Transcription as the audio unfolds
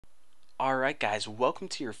Alright guys, welcome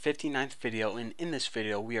to your 59th video, and in this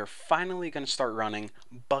video we are finally going to start running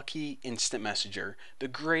Bucky Instant Messenger, the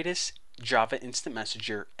greatest Java Instant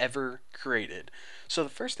Messenger ever created. So the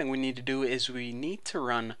first thing we need to do is we need to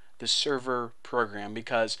run the server program,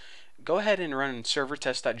 because go ahead and run server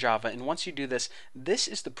test.java, and once you do this, this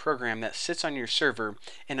is the program that sits on your server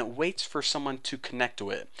and it waits for someone to connect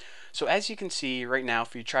to it. So as you can see right now,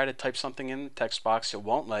 if you try to type something in the text box, it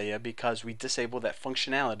won't let you because we disabled that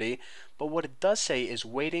functionality. But what it does say is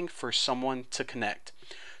waiting for someone to connect.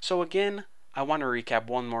 So again, I want to recap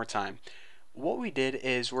one more time. What we did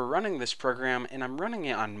is we're running this program, and I'm running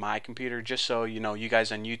it on my computer just so you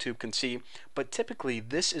guys on YouTube can see, but typically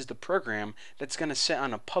this is the program that's going to sit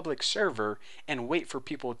on a public server and wait for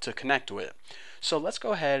people to connect to it. So let's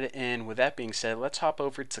go ahead, and with that being said, let's hop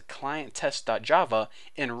over to client-test.java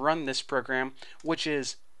and run this program, which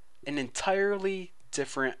is an entirely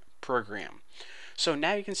different program. So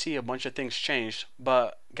now you can see a bunch of things changed,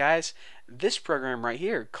 but guys, this program right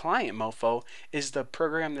here, Client Mofo, is the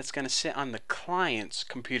program that's going to sit on the client's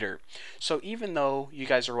computer. So even though you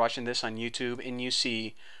guys are watching this on YouTube and you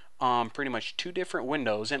see pretty much two different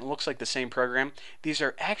windows and it looks like the same program, these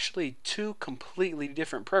are actually two completely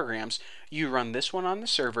different programs. You run this one on the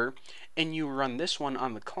server and you run this one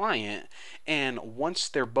on the client, and once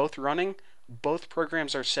they're both running, both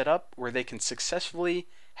programs are set up where they can successfully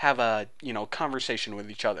have a conversation with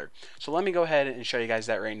each other. So let me go ahead and show you guys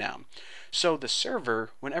that right now. So the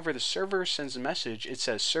server, whenever the server sends a message, it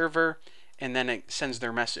says server and then it sends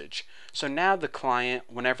their message. So now the client,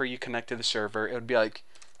 whenever you connect to the server, it would be like,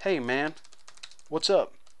 hey man, what's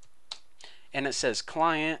up? And it says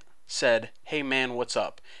client said, hey man, what's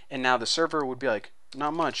up? And now the server would be like,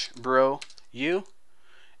 not much bro, you?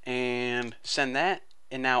 And send that,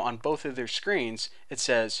 and now on both of their screens it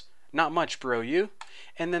says, not much bro, you?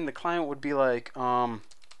 And then the client would be like,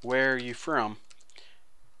 where are you from?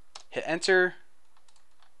 Hit enter,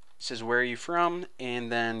 it says where are you from, and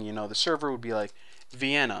then the server would be like,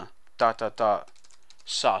 Vienna ...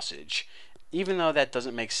 sausage. Even though that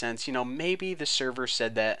doesn't make sense, maybe the server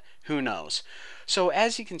said that, who knows. So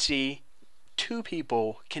as you can see, two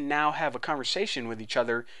people can now have a conversation with each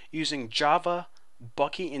other using Java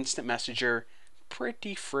Bucky Instant Messenger.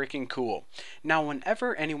 Pretty freaking cool. Now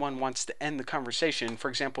whenever anyone wants to end the conversation, for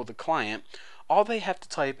example the client, all they have to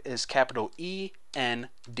type is capital END.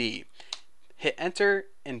 Hit enter,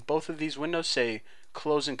 and both of these windows say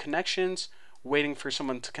closing connections, waiting for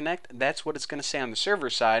someone to connect. That's what it's going to say on the server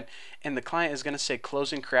side, and the client is going to say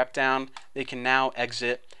closing crap down. They can now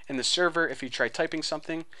exit. And the server, if you try typing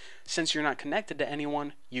something, since you're not connected to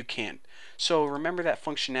anyone, you can't. So remember that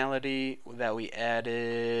functionality that we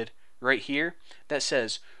added right here that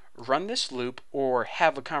says run this loop or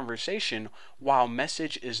have a conversation while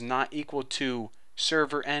message is not equal to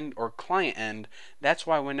server end or client end. That's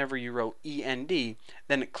why whenever you wrote END,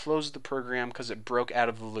 then it closed the program because it broke out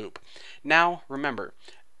of the loop. Now remember,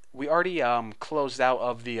 we already closed out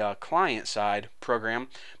of the client side program,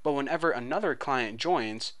 but whenever another client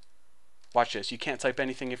joins, watch this, you can't type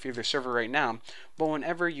anything if you're the server right now, but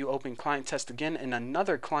whenever you open client test again and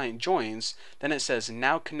another client joins, then it says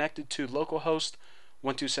now connected to localhost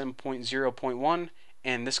 127.0.1,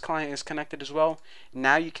 and this client is connected as well.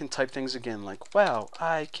 Now you can type things again like, wow,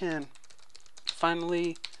 I can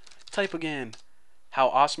finally type again. How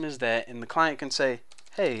awesome is that? And the client can say,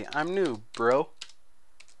 hey, I'm new, bro.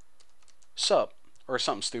 Sup? Or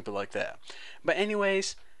something stupid like that. But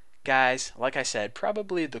anyways, guys, like I said,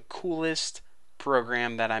 probably the coolest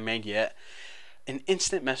program that I made yet. An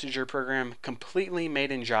instant messenger program completely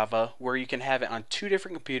made in Java, where you can have it on two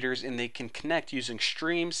different computers and they can connect using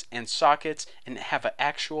streams and sockets and have an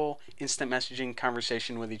actual instant messaging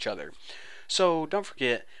conversation with each other. So don't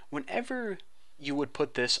forget, whenever you would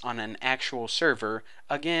put this on an actual server,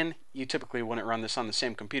 again, you typically wouldn't run this on the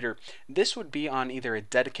same computer. This would be on either a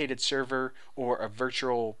dedicated server or a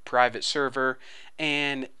virtual private server,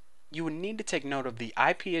 and you would need to take note of the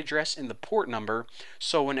IP address and the port number,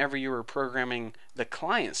 so whenever you were programming the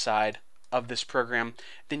client side of this program,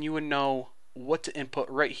 then you would know what to input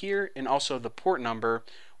right here, and also the port number,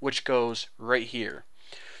 which goes right here.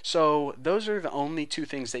 So those are the only two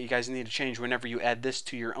things that you guys need to change whenever you add this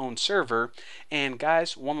to your own server. And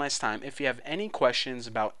guys, one last time, if you have any questions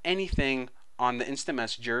about anything on the Instant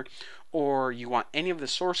Messenger, or you want any of the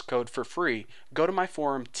source code for free, go to my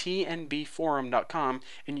forum, tnbforum.com,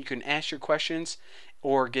 and you can ask your questions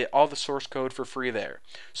or get all the source code for free there.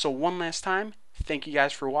 So one last time, thank you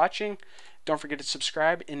guys for watching. Don't forget to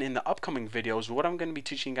subscribe, and in the upcoming videos, what I'm going to be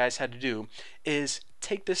teaching you guys how to do is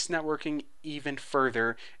take this networking even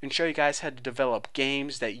further and show you guys how to develop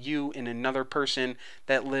games that you and another person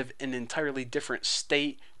that live in an entirely different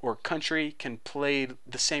state or country can play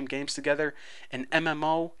the same games together. An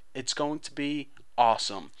MMO, it's going to be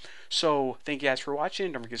awesome. So thank you guys for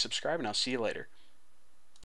watching. Don't forget to subscribe, and I'll see you later.